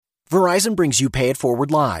Verizon brings you Pay It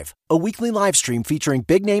Forward Live, a weekly live stream featuring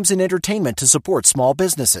big names in entertainment to support small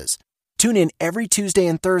businesses. Tune in every Tuesday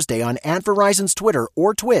and Thursday on @Verizon's Twitter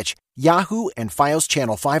or Twitch, Yahoo, and Fios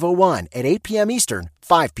Channel 501 at 8 p.m. Eastern,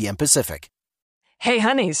 5 p.m. Pacific. Hey,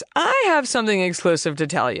 honeys, I have something exclusive to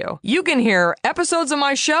tell you. You can hear episodes of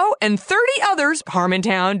my show and 30 others,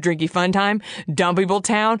 Harmontown, Drinky Fun Time, Dumb People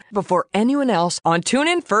Town, before anyone else on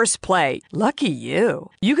TuneIn First Play. Lucky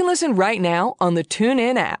you. You can listen right now on the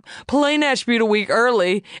TuneIn app. Play Natch Beat a week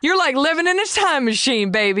early. You're like living in a time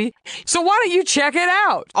machine, baby. So why don't you check it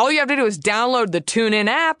out? All you have to do is download the TuneIn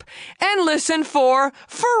app and listen for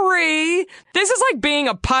free. This is like being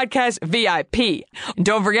a podcast VIP. And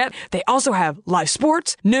don't forget, they also have live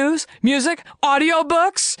sports, news, music,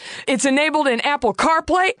 audiobooks. It's enabled in Apple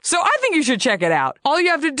CarPlay, so I think you should check it out. All you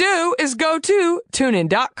have to do is go to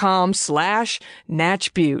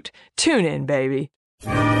tunein.com/NatchButte. Tune in, baby.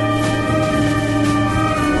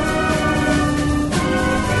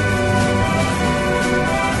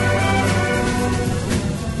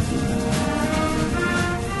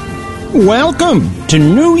 Welcome to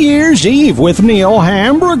New Year's Eve with Neil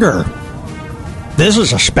Hamburger. This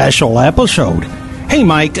is a special episode. Hey,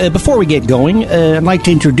 Mike, before we get going, I'd like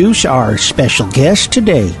to introduce our special guest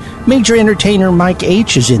today. Major entertainer Mike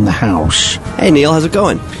H. is in the house. Hey, Neil, how's it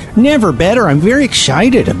going? Never better. I'm very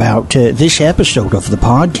excited about this episode of the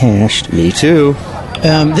podcast. Me too.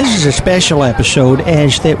 This is a special episode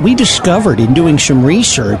as that we discovered in doing some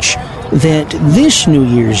research that this New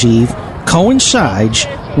Year's Eve coincides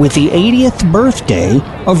with the 80th birthday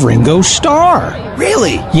of Ringo Starr.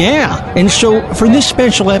 Really? Yeah. And so for this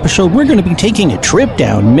special episode, we're going to be taking a trip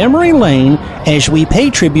down memory lane as we pay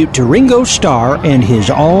tribute to Ringo Starr and his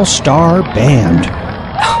all-star band.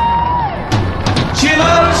 She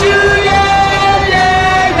loves you, yeah,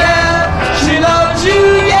 yeah, yeah. She loves you,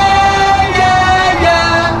 yeah, yeah,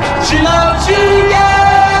 yeah. She loves you,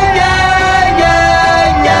 yeah, yeah,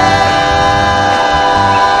 yeah, yeah.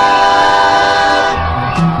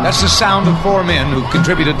 That's the sound of four men who've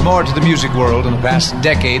contributed more to the music world in the past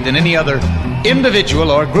decade than any other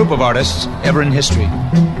individual or group of artists ever in history.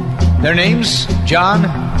 Their names, John,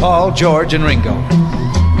 Paul, George, and Ringo.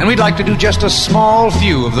 And we'd like to do just a small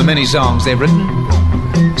few of the many songs they've written.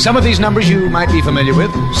 Some of these numbers you might be familiar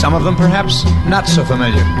with, some of them perhaps not so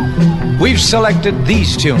familiar. We've selected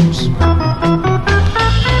these tunes.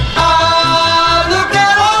 Ah, look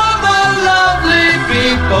at all the lovely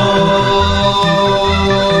people.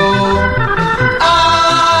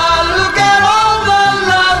 Ah, look at all the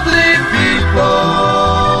lovely people.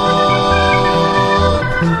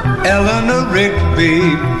 Eleanor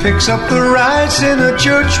Rigby picks up the rice in a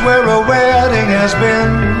church where a wedding has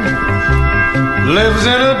been. Lives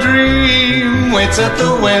in a dream, waits at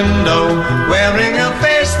the window, wearing a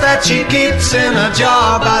face that she keeps in a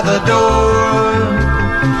jar by the door.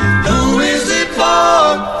 Who is it for?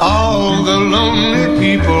 All the lonely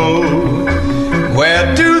people.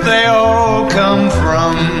 Where do they all come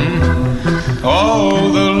from? All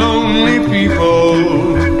the lonely people.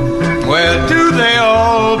 Where do they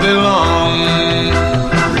all belong?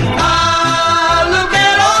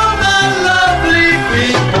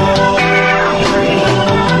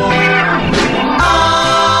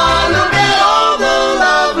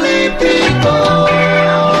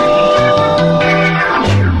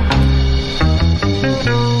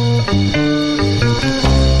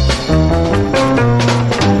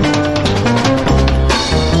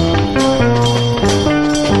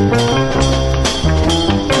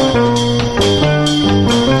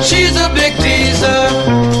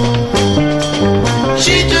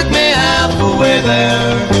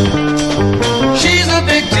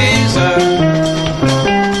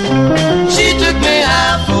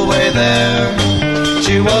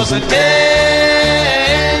 Was a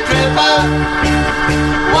day tripper,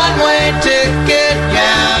 one-way ticket,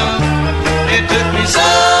 yeah. It took me so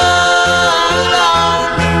long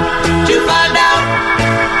to find out,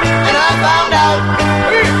 and I found out.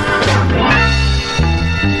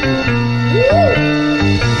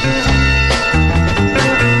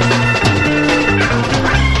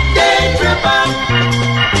 Day tripper,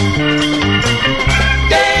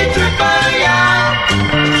 yeah.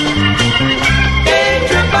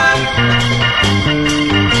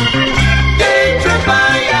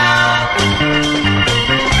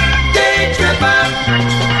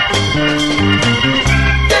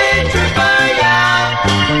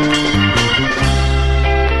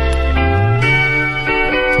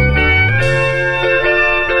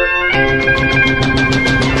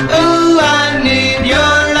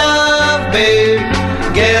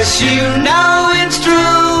 You know it's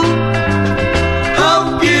true.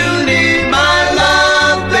 Hope you need my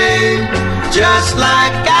love, babe. just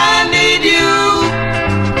like I need you.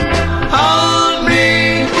 Hold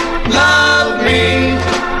me, love me,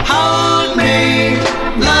 hold me,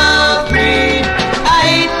 love me. I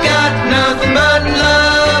ain't got nothing but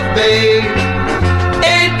love, babe.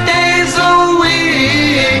 8 days a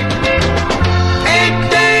week, 8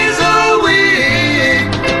 days a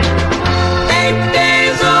week, 8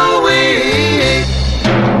 days a week.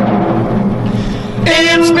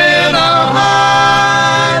 It's been a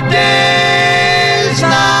hard day's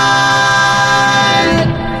night,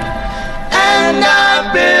 and I've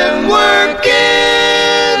been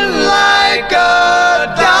working like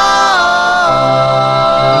a dog.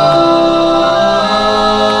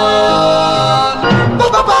 Ba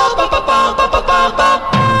ba ba ba ba ba ba ba ba ba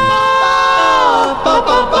ba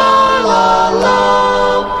ba ba la la.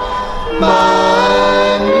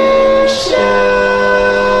 My Michelle,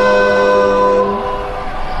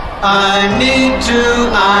 I need to,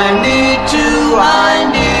 I need to, I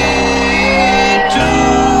need to,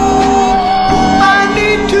 I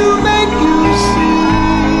need to make you see,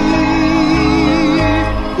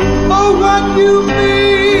 oh, what you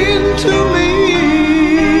mean to me.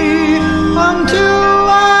 Until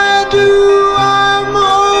I do, I'm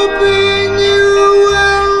hoping you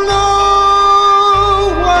will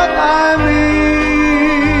know what I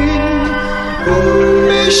mean.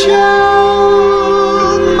 Michelle,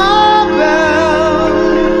 my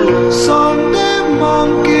belle, Sunday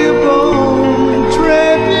monkey bone,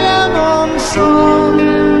 très bien ensemble,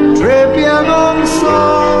 très bien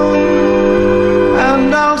ensemble. And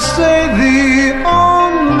I'll say the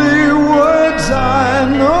only words I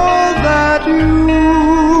know that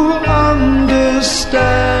you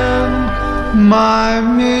understand, my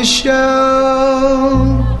Michelle.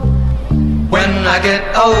 When I get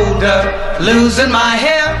older, losing my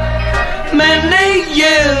hair, many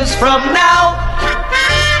years from now,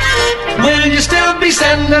 will you still be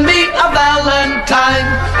sending me a valentine?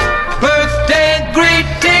 Birthday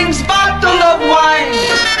greetings, bottle of wine.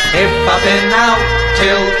 If I've been out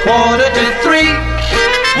till 2:45,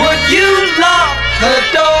 would you lock the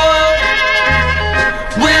door?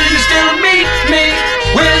 Will you still meet me?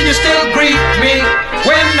 Will you still greet me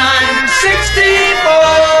when I'm 64?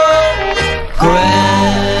 Granny,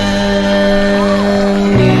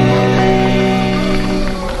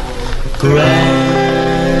 Granny,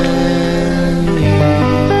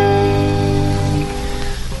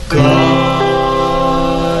 God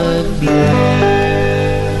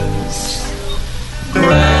bless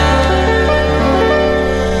Granny.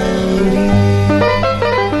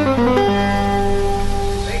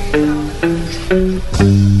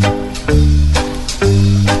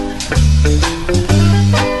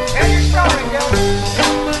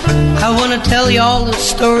 I want to tell y'all a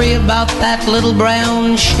story about that little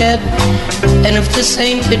brown shed. And if this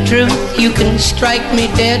ain't the truth, you can strike me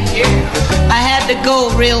dead. I had to go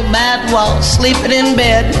real bad while sleeping in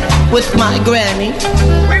bed with my granny.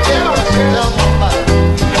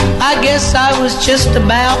 I guess I was just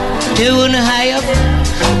about 2.5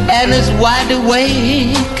 and as wide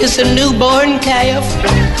awake as a newborn calf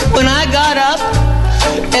when I got up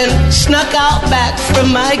and snuck out back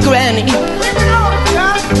from my granny.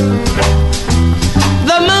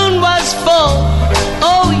 The moon was full,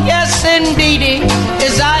 oh yes indeedy,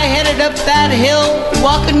 as I headed up that hill,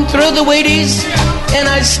 walking through the Wheaties, and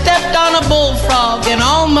I stepped on a bullfrog and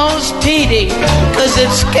almost peed, 'cause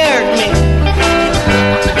it scared me.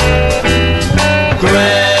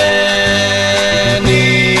 Granny,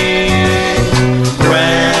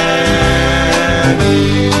 Granny,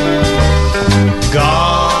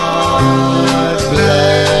 God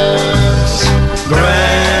bless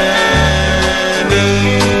Granny.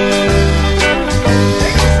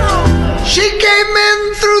 She came in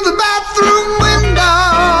through the bathroom window,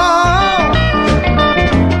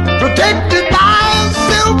 protected by a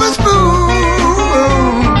silver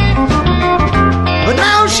spoon. But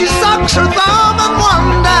now she sucks her thumb and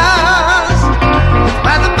wonders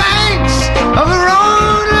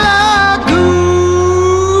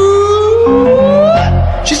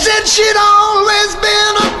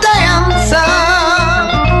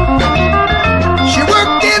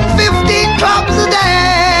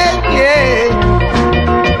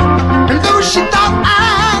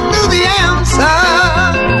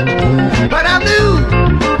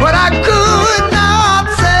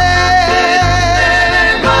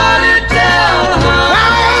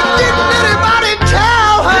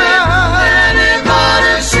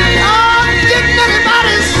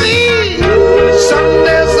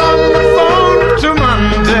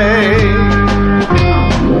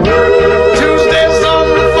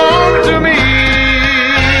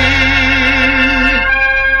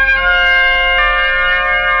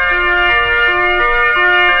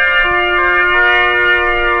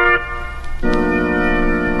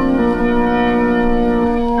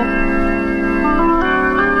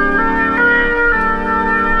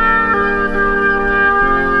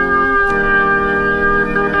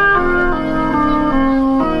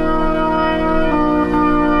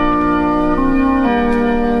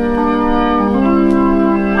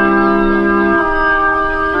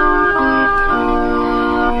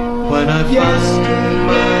when I find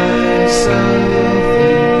myself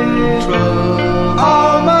in trouble.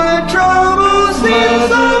 All my troubles seem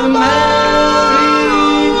so far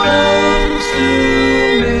away to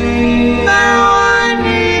me. Now I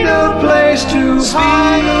need a place to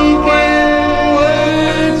hide away.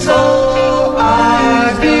 So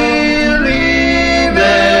I believe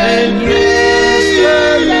that in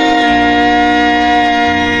Christian.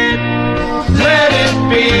 Let it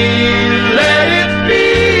be, let it be,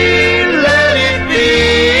 let it be,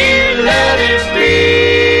 let it be.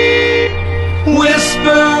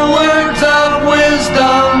 Whisper words of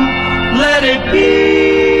wisdom, let it be.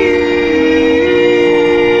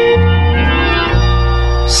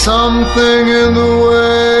 Something in the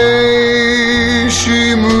way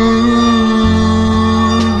she moves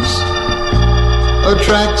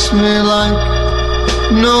attracts me like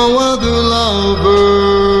no other lover.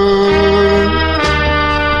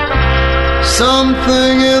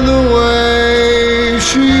 Something in the way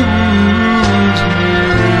she woos me.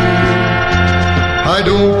 I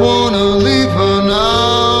don't wanna leave her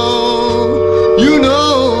now. You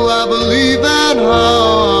know I believe that how.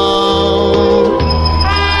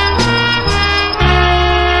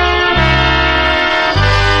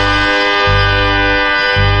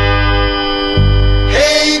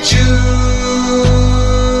 Hey Jude,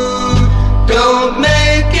 don't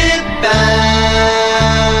make it bad.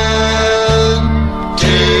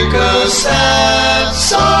 Take a sad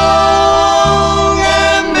song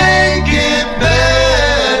and make it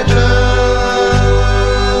better.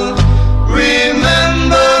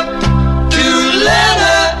 Remember to let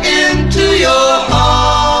her into your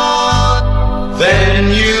heart. Then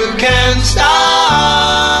you can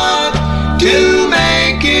start to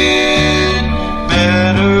make it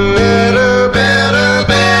better, better, better,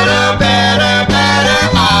 better, better, better.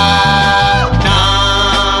 Na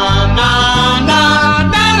na na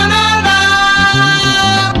na na na na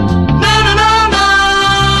na na na na.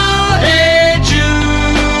 Hey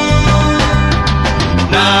Jude.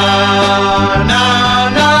 Na na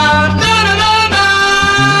na na na na na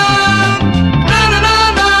na na na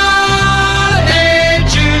na. Hey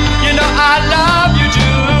Jude, you know I love you,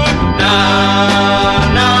 Jude. Na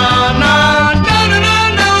na na na na na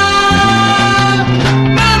na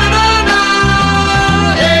na na na na.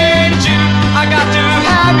 Hey Jude, I got to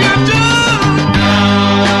have you, Jude. Na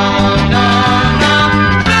na na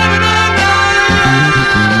na na na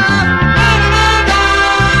na na na.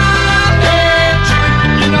 Hey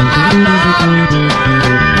Jude, you know I love you, Jude.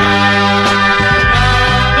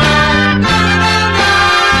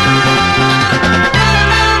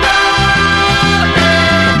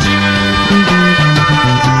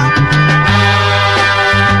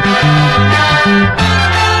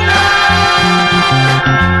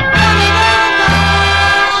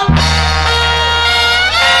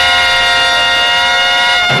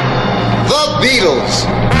 The Beatles.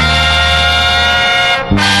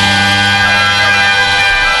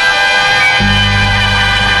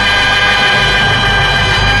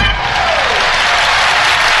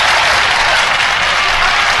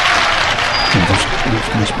 Those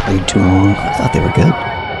guys played too long. I thought they were good.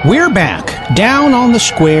 We're back down on the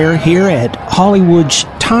square here at Hollywood's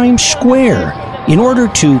Times Square in order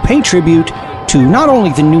to pay tribute to not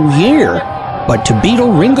only the new year, but to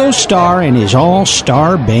Beatle Ringo Starr and his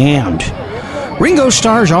all-star band. Ringo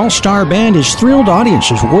Starr's all-star band has thrilled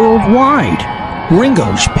audiences worldwide.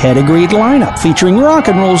 Ringo's pedigreed lineup featuring rock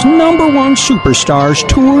and roll's #1 superstars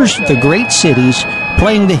tours the great cities,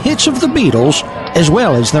 playing the hits of the Beatles as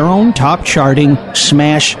well as their own top-charting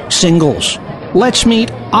smash singles. Let's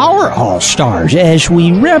meet our all-stars as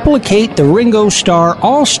we replicate the Ringo Starr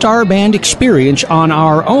all-star band experience on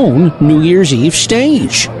our own New Year's Eve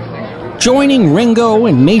stage. Joining Ringo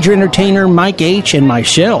and major entertainer Mike H. and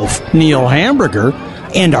myself, Neil Hamburger,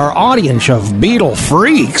 and our audience of Beatle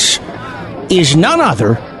freaks is none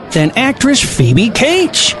other than actress Phoebe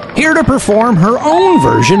Cates, here to perform her own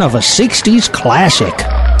version of a 60s classic.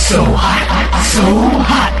 So hot, so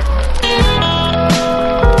hot.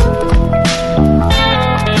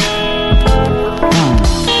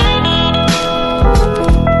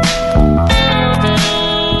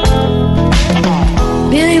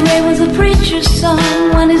 Billy Ray was a preacher's son.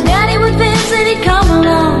 When his daddy would visit, he'd come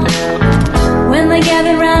along. When they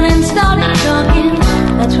gathered round and started talking,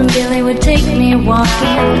 that's when Billy would take me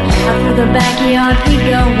walking. Out through the backyard he'd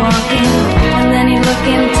go walking, and then he'd look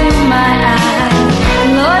into my eyes.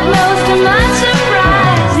 And Lord knows to my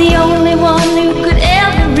surprise, the only one who could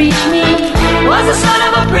ever reach me was the son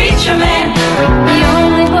of a preacher man. The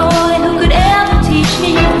only boy who could ever teach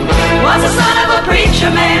me was the son of a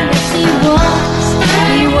preacher man. Yes,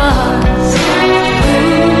 he was.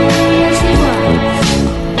 Ooh.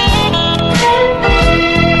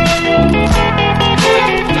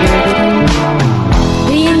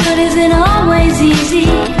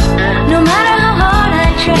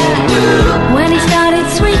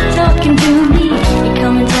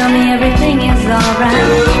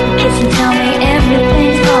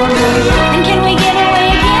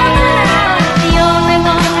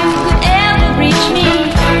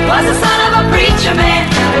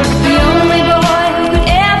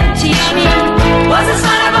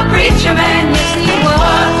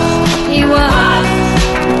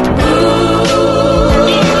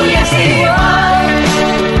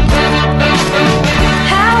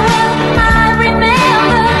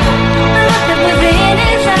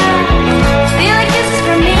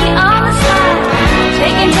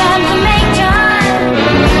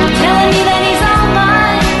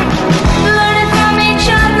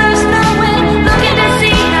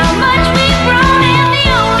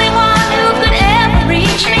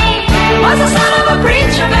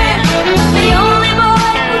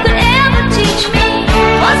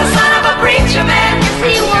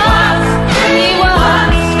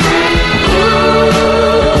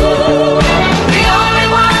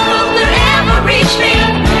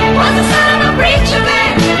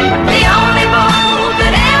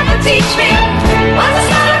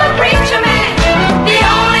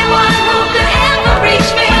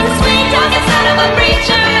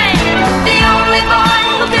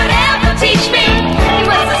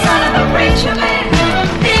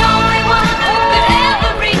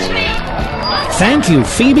 Thank you,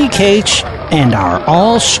 Phoebe Cates and our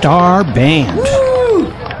all-star band.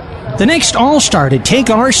 The next all-star to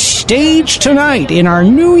take our stage tonight in our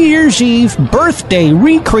New Year's Eve birthday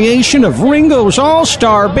recreation of Ringo's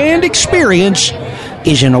all-star band experience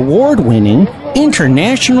is an award-winning,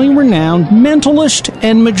 internationally renowned mentalist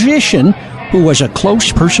and magician who was a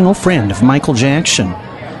close personal friend of Michael Jackson.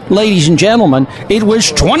 Ladies and gentlemen, it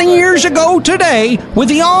was 20 years ago today with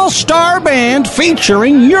the all-star band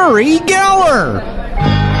featuring Uri Geller.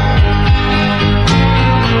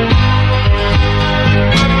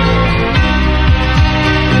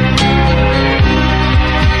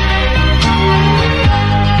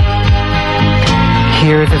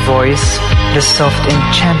 Hear the voice, the soft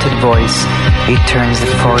enchanted voice. It turns the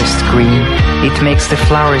forest green, it makes the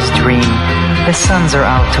flowers dream. The suns are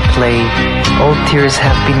out to play, all tears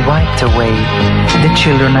have been wiped away. The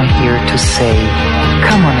children are here to say,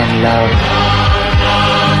 come on and love.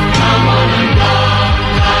 Come on and love,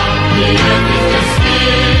 the earth is just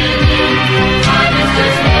spinning, time is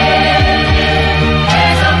just spinning.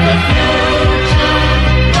 Heirs of the future,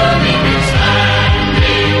 moving and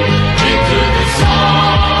standing into the song.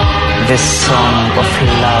 The song of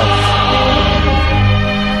love.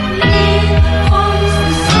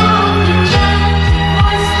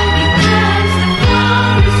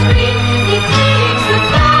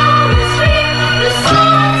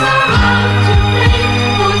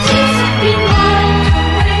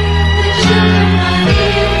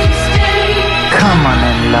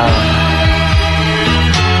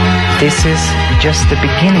 This is just the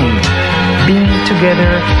beginning. Being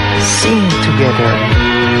together, sing together.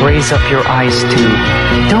 Raise up your eyes too.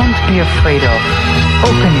 Don't be afraid of.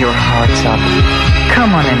 Open your hearts up.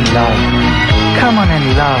 Come on and love. Come on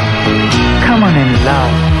and love. Come on and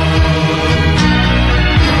love.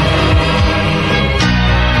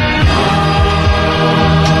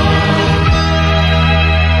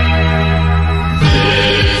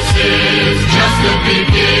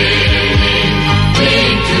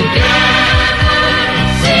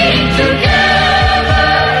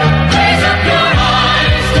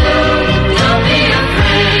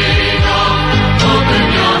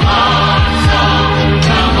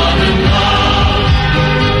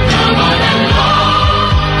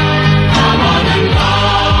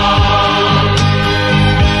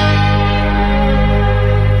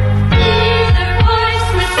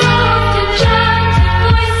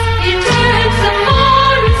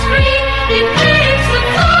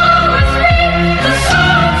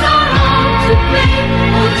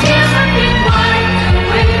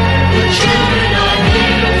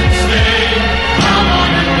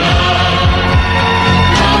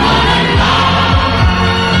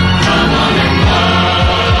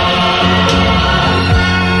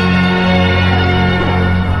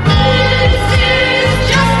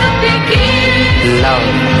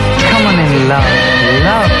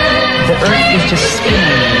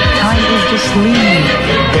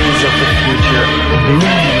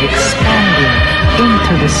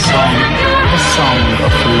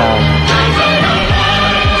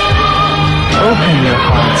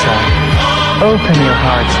 Open your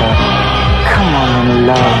hearts up. Come on and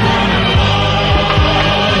love.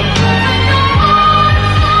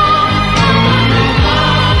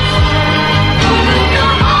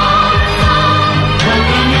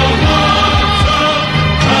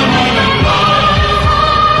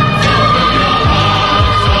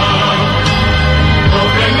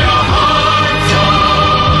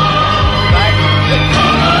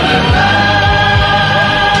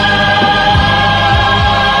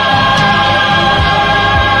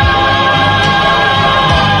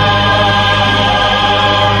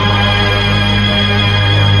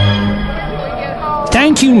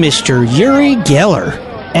 Thank you, Mr. Uri Geller,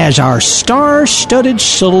 as our star-studded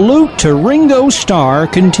salute to Ringo Starr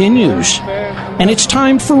continues. And it's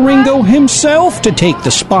time for Ringo himself to take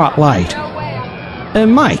the spotlight.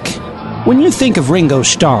 Mike, when you think of Ringo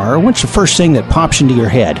Starr, what's the first thing that pops into your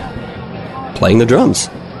head? Playing the drums.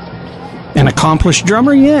 An accomplished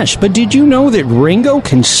drummer, yes, but did you know that Ringo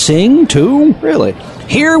can sing, too? Really?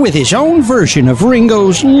 Here with his own version of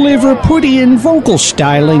Ringo's Liverpudlian vocal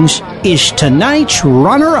stylings is tonight's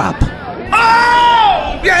runner-up.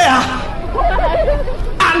 Oh, yeah!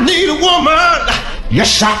 I need a woman,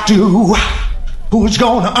 yes I do, who's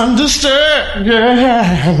gonna understand,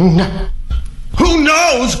 who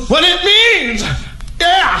knows what it means,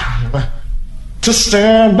 yeah, to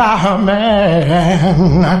stand by her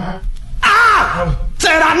man. I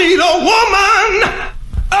said I need a woman,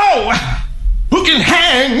 oh, who can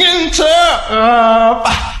hang in tough,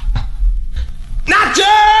 not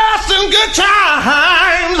just in good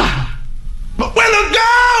times, But when the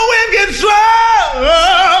going gets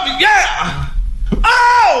rough, yeah.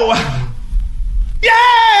 Oh,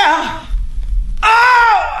 yeah.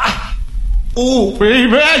 Oh,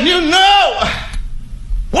 baby, you know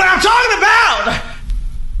what I'm talking about.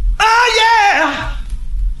 Oh, yeah.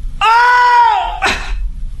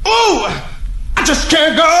 Oh, I just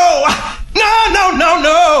can't go.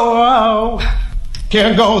 No.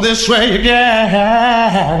 Can't go this way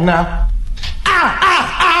again.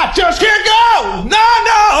 I just can't go. No.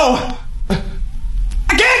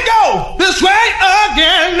 I can't go this way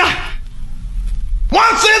again.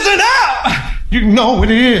 Once isn't enough. You know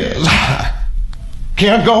it is.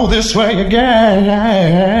 Can't go this way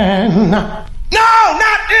again. No,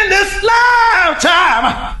 not in this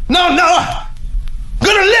lifetime. No.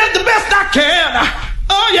 Gonna live the best I can.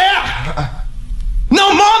 Oh, yeah.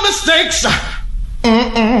 No more mistakes.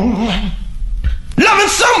 Loving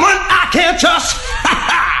someone I can't trust.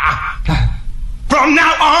 From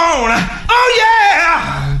now on. Oh,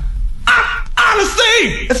 yeah.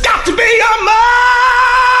 Honestly, it's got to be a must.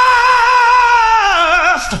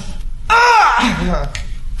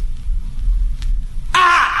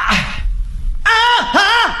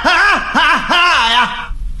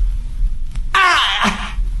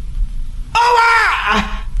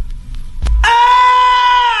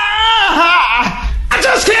 I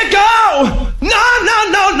just can't go. No.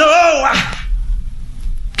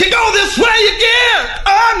 Can't go this way again.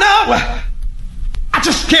 Oh, no. I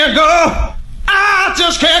just can't go. I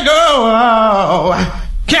just can't go.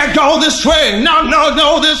 Can't go this way.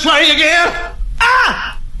 No, this way again.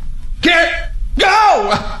 I can't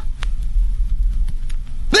go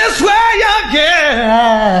this way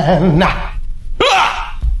again.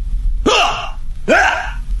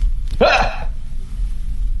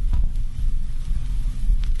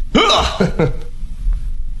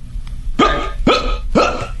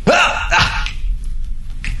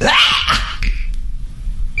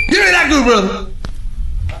 Give me that good, brother.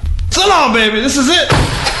 So long, baby. This is it.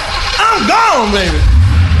 I'm gone, baby.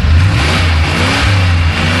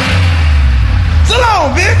 So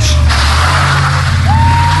long, bitch.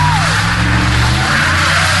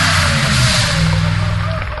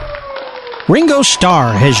 Ringo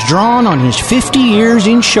Starr has drawn on his 50 years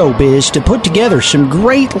in showbiz to put together some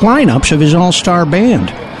great lineups of his all-star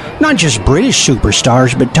band. Not just British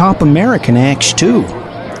superstars, but top American acts, too.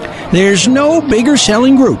 There's no bigger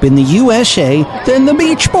selling group in the USA than the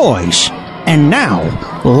Beach Boys. And now,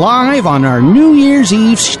 live on our New Year's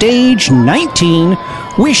Eve Stage 19,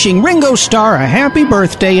 wishing Ringo Starr a happy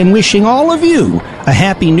birthday and wishing all of you a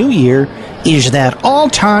happy new year, is that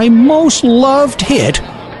all-time most loved hit,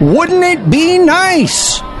 Wouldn't It Be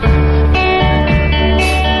Nice?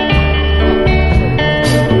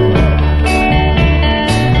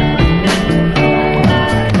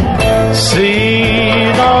 See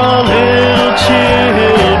the little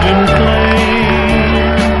children play.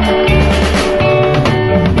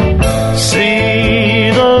 See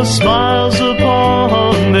the smiles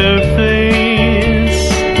upon their face.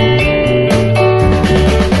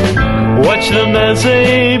 Watch them as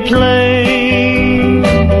they play.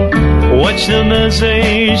 Watch them as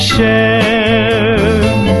they share.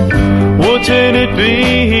 Wouldn't it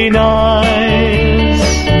be nice?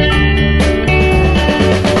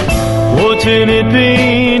 Wouldn't it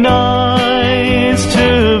be nice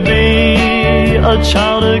to be a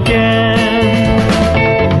child again?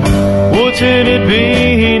 Wouldn't it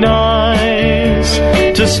be nice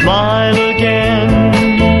to smile again?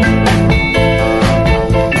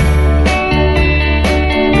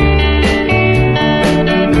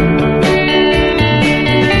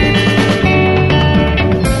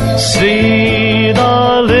 See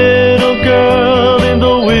the little girl in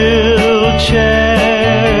the wheelchair.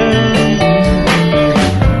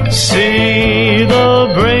 See the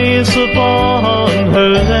brace upon her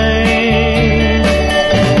leg.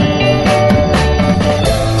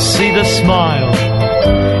 See the smile,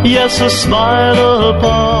 yes, a smile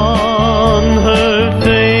upon her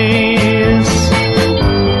face.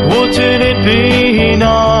 Wouldn't it be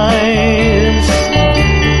nice?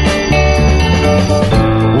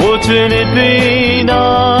 Wouldn't it be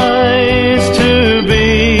nice to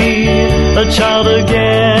be a child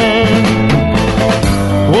again?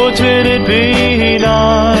 Wouldn't it be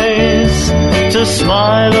nice to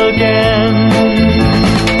smile again?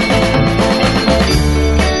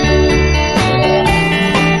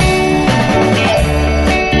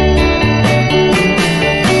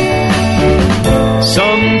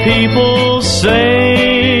 Some people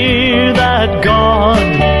say that God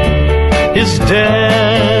is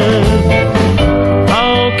dead.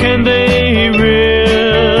 How can they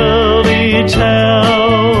really tell?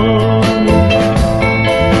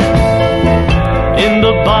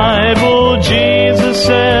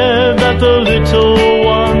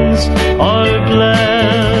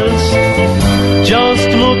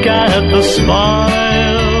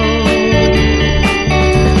 smile.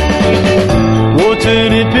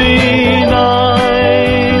 Wouldn't it be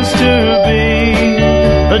nice to be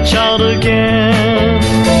a child again?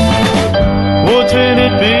 Wouldn't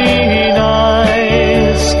it be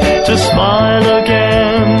nice to smile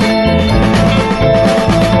again?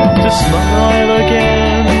 To smile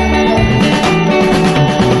again.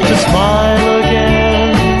 To smile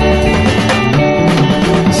again.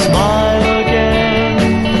 Smile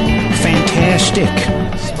again. Fantastic.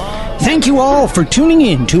 Thank you all for tuning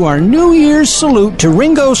in to our New Year's salute to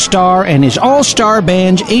Ringo Starr and his All-Star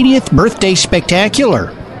Band's 80th birthday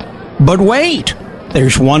spectacular. But wait,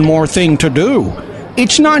 there's one more thing to do.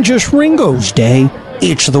 It's not just Ringo's Day,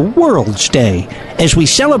 it's the world's day, as we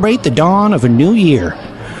celebrate the dawn of a new year.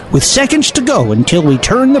 With seconds to go until we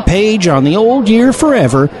turn the page on the old year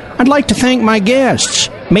forever, I'd like to thank my guests,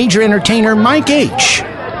 major entertainer Mike H.,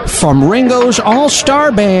 from Ringo's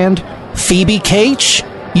All-Star Band, Phoebe Cates,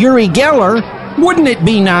 Uri Geller, Wouldn't It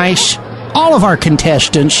Be Nice, all of our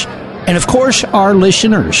contestants, and of course our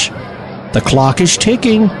listeners. The clock is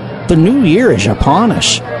ticking. The new year is upon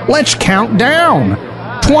us. Let's count down.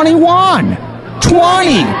 21,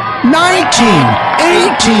 20, 19,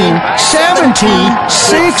 18, 17,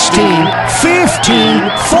 16,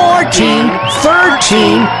 15, 14,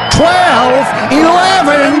 13, 12,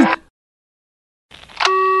 11...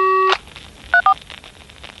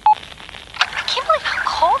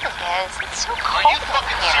 It's so cold in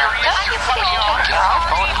here. Don't you think you take your own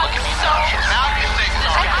phone and look at me now?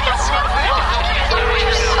 I think it's so rude.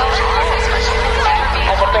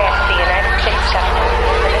 As a branch of the United States government.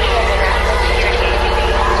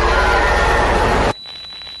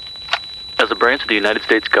 As a branch of the United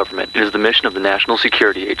States government, it is the mission of the National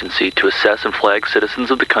Security Agency to assess and flag citizens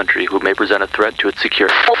of the country who may present a threat to its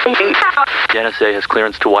security. The NSA has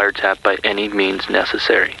clearance to wiretap by any means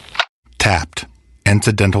necessary. Tapped.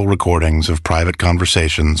 Incidental recordings of private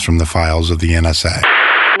conversations from the files of the NSA.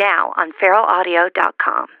 Now on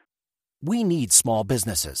feralaudio.com. We need small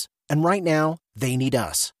businesses, and right now, they need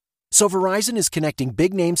us. So Verizon is connecting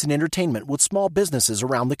big names in entertainment with small businesses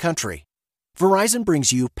around the country. Verizon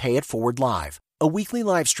brings you Pay It Forward Live, a weekly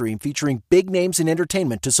live stream featuring big names in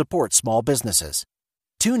entertainment to support small businesses.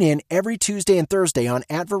 Tune in every Tuesday and Thursday on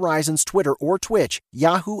 @Verizon's Twitter or Twitch,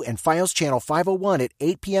 Yahoo, and Fios Channel 501 at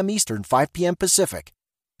 8 p.m. Eastern, 5 p.m. Pacific.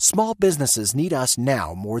 Small businesses need us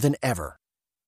now more than ever.